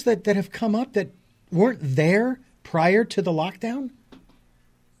things that have come up that weren't there prior to the lockdown?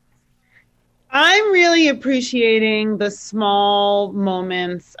 I'm really appreciating the small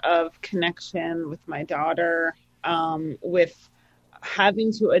moments of connection with my daughter, with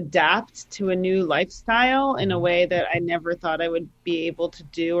having to adapt to a new lifestyle in a way that I never thought I would be able to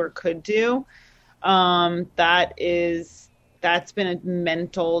do or could do. That's been a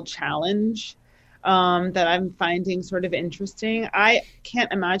mental challenge that I'm finding sort of interesting. I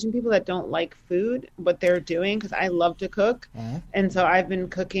can't imagine people that don't like food, what they're doing, because I love to cook. And so I've been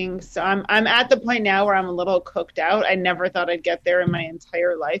cooking. So I'm at the point now where I'm a little cooked out. I never thought I'd get there in my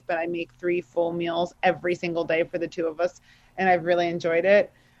entire life, but I make 3 full meals every single day for the 2 of us, and I've really enjoyed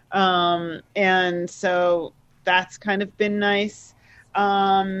it. And so that's kind of been nice.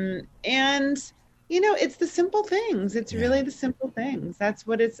 And it's the simple things. It's really the simple things. That's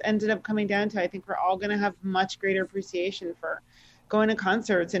what it's ended up coming down to. I think we're all going to have much greater appreciation for going to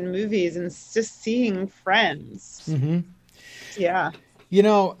concerts and movies and just seeing friends. Mm-hmm. Yeah.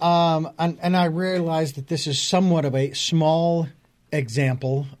 And I realize that this is somewhat of a small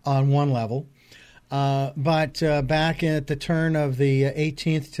example on one level. But back at the turn of the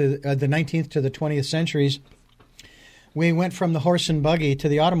 18th to the 19th to the 20th centuries, we went from the horse and buggy to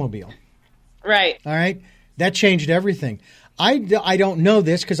the automobile. Right. All right. That changed everything. I don't know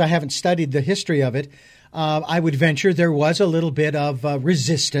this because I haven't studied the history of it. I would venture there was a little bit of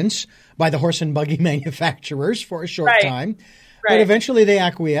resistance by the horse and buggy manufacturers for a short time. Right. But eventually they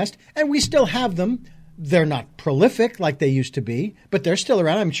acquiesced, and we still have them. They're not prolific like they used to be, but they're still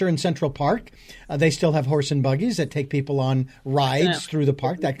around. I'm sure in Central Park, they still have horse and buggies that take people on rides through the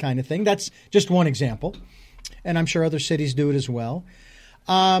park, that kind of thing. That's just one example. And I'm sure other cities do it as well.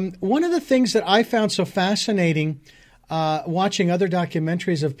 One of the things that I found so fascinating watching other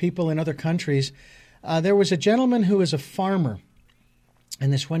documentaries of people in other countries, there was a gentleman who was a farmer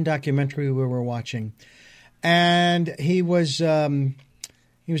in this one documentary we were watching. And he was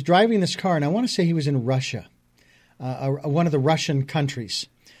driving this car, and I want to say he was in Russia, one of the Russian countries.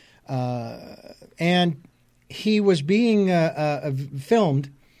 And he was being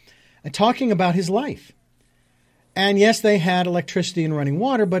filmed talking about his life. And yes, they had electricity and running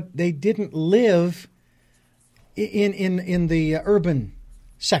water, but they didn't live in the urban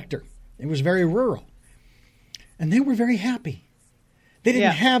sector. It was very rural. And they were very happy. They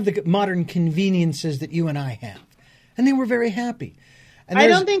didn't have the modern conveniences that you and I have. And they were very happy. And I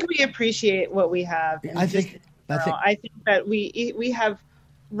don't think we appreciate what we have. I think that we have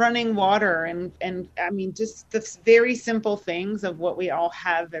running water and I mean, just the very simple things of what we all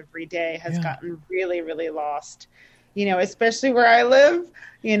have every day has gotten really, really lost. Especially where I live,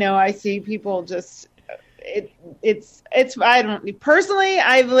 I see people just, I don't, personally,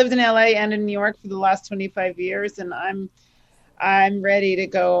 I've lived in LA and in New York for the last 25 years, and I'm ready to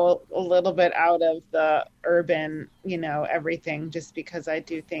go a little bit out of the urban, everything, just because I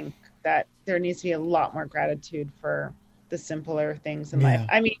do think that there needs to be a lot more gratitude for the simpler things in life.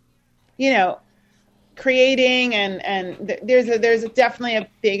 I mean, creating and there's definitely a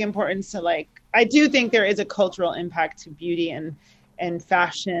big importance to I do think there is a cultural impact to beauty and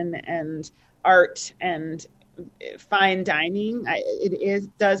fashion and art and fine dining.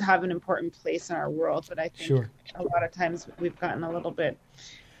 It does have an important place in our world, but I think a lot of times we've gotten a little bit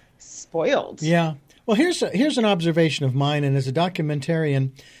spoiled. Yeah. Well, here's an observation of mine, and as a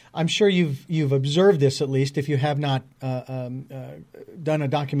documentarian, I'm sure you've observed this, at least if you have not done a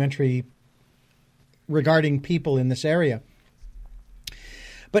documentary regarding people in this area.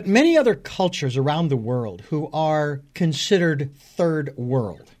 But many other cultures around the world who are considered third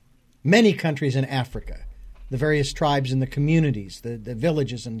world, many countries in Africa, the various tribes and the communities, the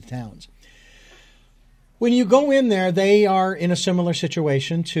villages and the towns, when you go in there, they are in a similar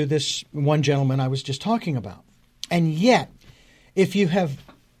situation to this one gentleman I was just talking about. And yet, if you have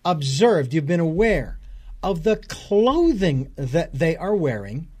observed, you've been aware of the clothing that they are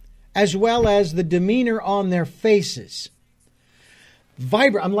wearing, as well as the demeanor on their faces.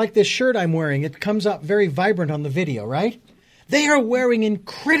 Vibrant. I'm like this shirt I'm wearing. It comes up very vibrant on the video, right? They are wearing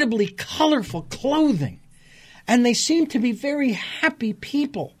incredibly colorful clothing, and they seem to be very happy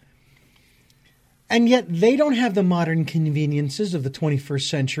people. And yet they don't have the modern conveniences of the 21st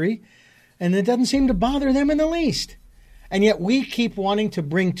century, and it doesn't seem to bother them in the least. And yet we keep wanting to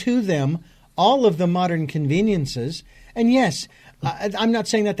bring to them all of the modern conveniences. And yes, I'm not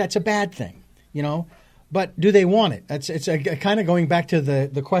saying that that's a bad thing, but do they want it? It's a kind of going back to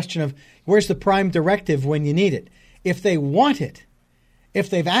the question of where's the prime directive when you need it? If they want it, if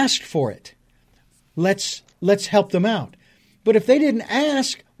they've asked for it, let's let's help them out. But if they didn't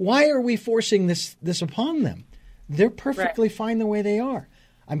ask, why are we forcing this upon them? They're perfectly fine the way they are.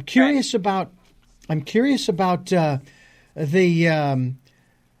 I'm curious about the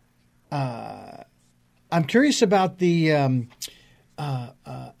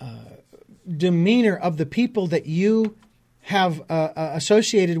demeanor of the people that you have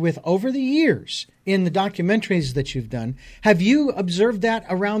associated with over the years in the documentaries that you've done. Have you observed that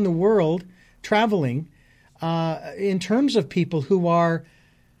around the world, traveling, in terms of people who are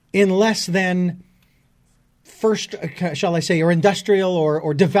in less than first, shall I say, or industrial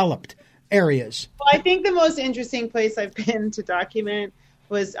or developed areas? Well, I think the most interesting place I've been to document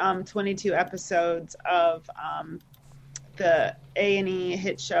was 22 episodes of the A&E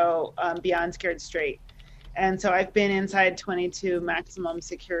hit show Beyond Scared Straight. And so I've been inside 22 maximum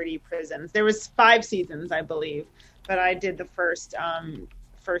security prisons. There was 5 seasons, I believe, but I did the first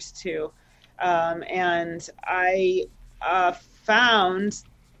 2. And I found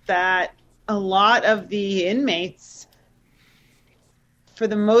that a lot of the inmates, for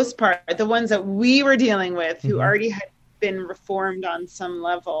the most part, the ones that we were dealing with, who already had been reformed on some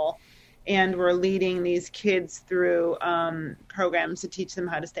level and were leading these kids through programs to teach them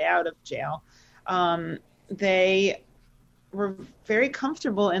how to stay out of jail, they were very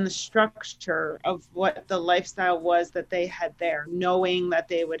comfortable in the structure of what the lifestyle was that they had there, knowing that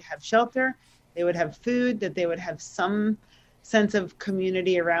they would have shelter, they would have food, that they would have some sense of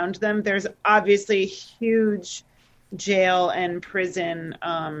community around them. There's obviously huge jail and prison,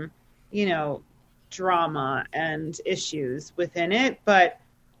 drama and issues within it. But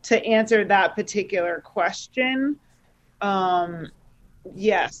to answer that particular question,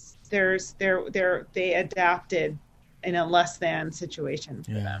 yes, they adapted in a less than situation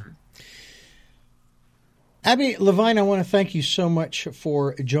for them. Abby Levine, I want to thank you so much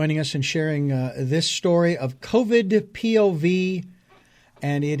for joining us and sharing this story of COVID POV,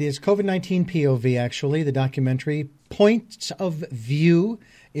 and it is COVID-19 POV, actually, the documentary. Points of View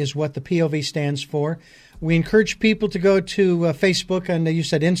is what the POV stands for. We encourage people to go to Facebook and you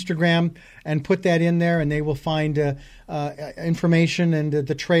said Instagram and put that in there, and they will find information and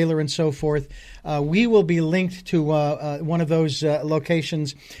the trailer and so forth. We will be linked to one of those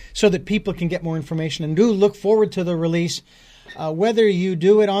locations so that people can get more information, and do look forward to the release. Whether you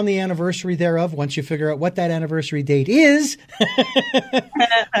do it on the anniversary thereof, once you figure out what that anniversary date is,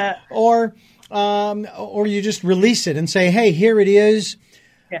 or you just release it and say, hey, here it is.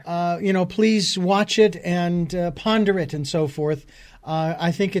 Yeah. Please watch it and ponder it and so forth.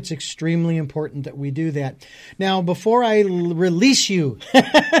 I think it's extremely important that we do that. Now, before I release you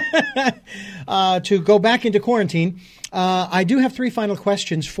to go back into quarantine, I do have 3 final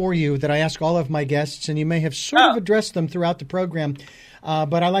questions for you that I ask all of my guests, and you may have sort of addressed them throughout the program,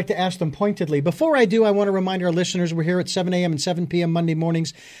 but I like to ask them pointedly. Before I do, I want to remind our listeners we're here at 7 a.m. and 7 p.m.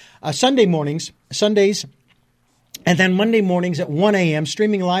 Sundays, and then Monday mornings at 1 a.m.,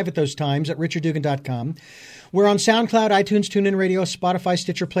 streaming live at those times at richarddugan.com. We're on SoundCloud, iTunes, TuneIn Radio, Spotify,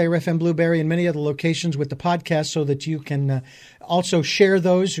 Stitcher, Player FM, Blueberry, and many other locations with the podcast so that you can also share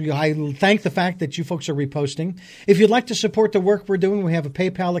those. I thank the fact that you folks are reposting. If you'd like to support the work we're doing, we have a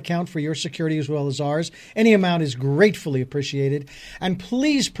PayPal account for your security as well as ours. Any amount is gratefully appreciated. And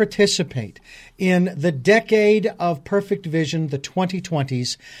please participate in the decade of perfect vision, the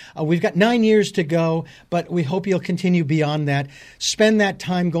 2020s. We've got 9 years to go, but we hope you'll continue beyond that. Spend that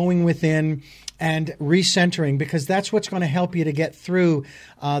time going within and recentering, because that's what's going to help you to get through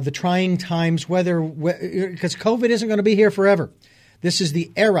the trying times, because COVID isn't going to be here forever. This is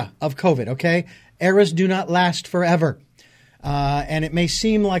the era of COVID, okay? Eras do not last forever. And it may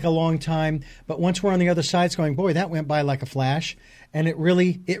seem like a long time, but once we're on the other side, it's going, boy, that went by like a flash. And it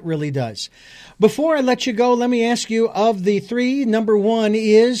really does. Before I let you go, let me ask you, of the 3, number 1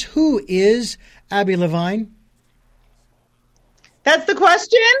 is, who is Abby Levine? That's the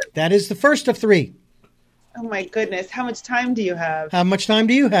question? That is the first of 3. Oh, my goodness. How much time do you have? How much time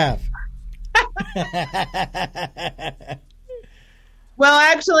do you have? Well,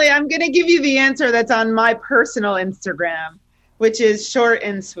 actually, I'm going to give you the answer that's on my personal Instagram, which is short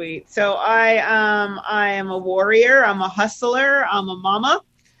and sweet. So I am a warrior. I'm a hustler. I'm a mama.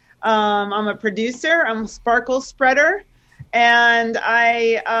 I'm a producer. I'm a sparkle spreader. And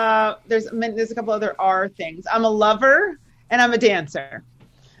there's a couple other R things. I'm a lover. And I'm a dancer.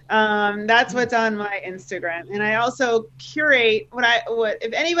 That's what's on my Instagram. And I also curate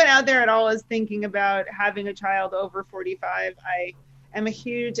if anyone out there at all is thinking about having a child over 45, I am a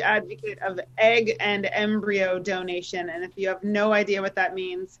huge advocate of egg and embryo donation. And if you have no idea what that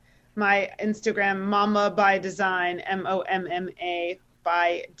means, my Instagram, Mama by Design, MOMMA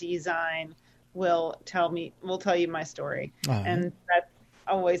by Design, will tell you my story. Uh-huh. And that's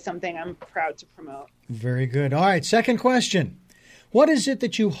always something I'm proud to promote. Very good. All right, second question. What is it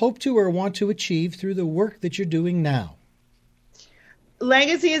that you hope to or want to achieve through the work that you're doing now?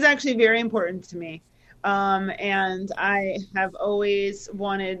 Legacy is actually very important to me. And I have always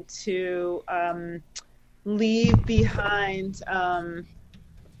wanted to leave behind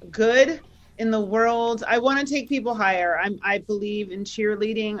good in the world. I want to take people higher. I believe in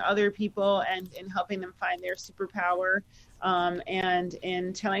cheerleading other people and in helping them find their superpower, and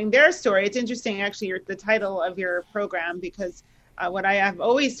in telling their story. It's interesting, actually, the title of your program, because what I have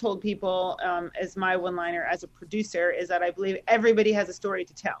always told people as my one-liner as a producer is that I believe everybody has a story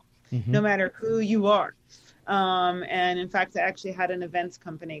to tell, no matter who you are. And in fact, I actually had an events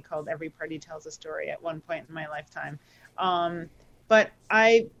company called Every Party Tells a Story at one point in my lifetime. But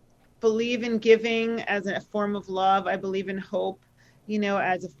I believe in giving as a form of love. I believe in hope,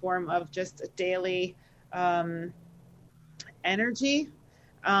 as a form of just a daily energy.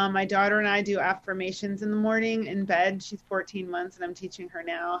 My daughter and I do affirmations in the morning in bed. She's 14 months and I'm teaching her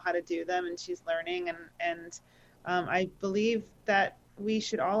now how to do them, and she's learning. And I believe that we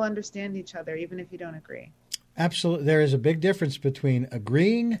should all understand each other, even if you don't agree. Absolutely. There is a big difference between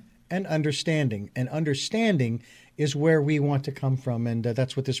agreeing and understanding. And understanding is where we want to come from. And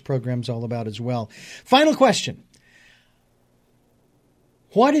that's what this program's all about as well. Final question.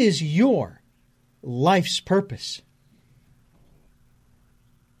 What is your life's purpose?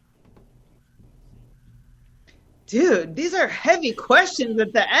 Dude, these are heavy questions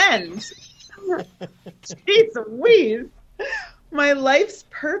at the end. Jeez Louise. My life's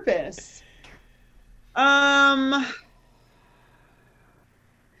purpose. I'm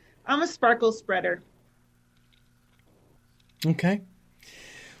a sparkle spreader. Okay.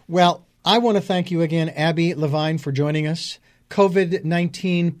 Well, I want to thank you again, Abby Levine, for joining us.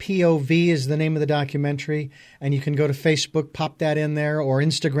 COVID-19 POV is the name of the documentary, and you can go to Facebook, pop that in there, or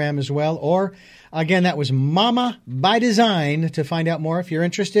Instagram as well. Or, again, that was Mama by Design to find out more if you're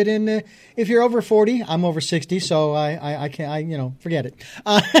interested in, if you're over 40. I'm over 60, so I can't, forget it.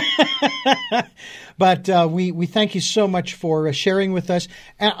 But we thank you so much for sharing with us.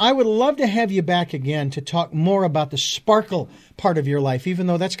 And I would love to have you back again to talk more about the sparkle part of your life, even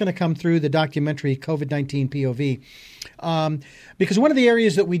though that's going to come through the documentary COVID-19 POV. Because one of the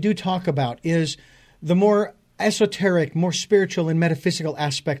areas that we do talk about is the more esoteric, more spiritual and metaphysical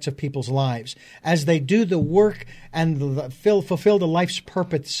aspects of people's lives as they do the work and fulfill the life's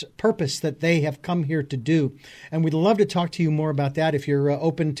purpose that they have come here to do. And we'd love to talk to you more about that if you're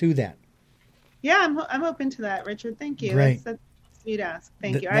open to that. Yeah, I'm open to that, Richard. Thank you. Great. That's a sweet ask.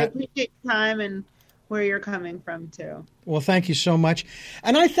 Thank you. I appreciate your time and where you're coming from, too. Well, thank you so much.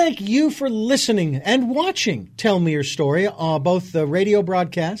 And I thank you for listening and watching Tell Me Your Story, both the radio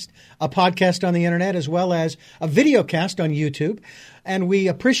broadcast, a podcast on the internet, as well as a video cast on YouTube. And we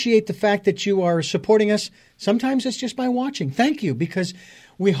appreciate the fact that you are supporting us. Sometimes it's just by watching. Thank you, because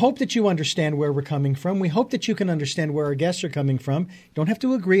we hope that you understand where we're coming from. We hope that you can understand where our guests are coming from. You don't have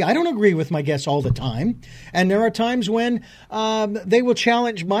to agree. I don't agree with my guests all the time. And there are times when they will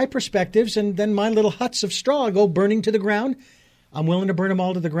challenge my perspectives, and then my little huts of straw go burning to the ground. I'm willing to burn them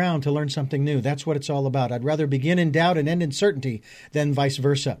all to the ground to learn something new. That's what it's all about. I'd rather begin in doubt and end in certainty than vice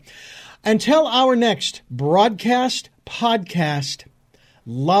versa. Until our next broadcast, podcast,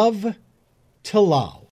 love to love.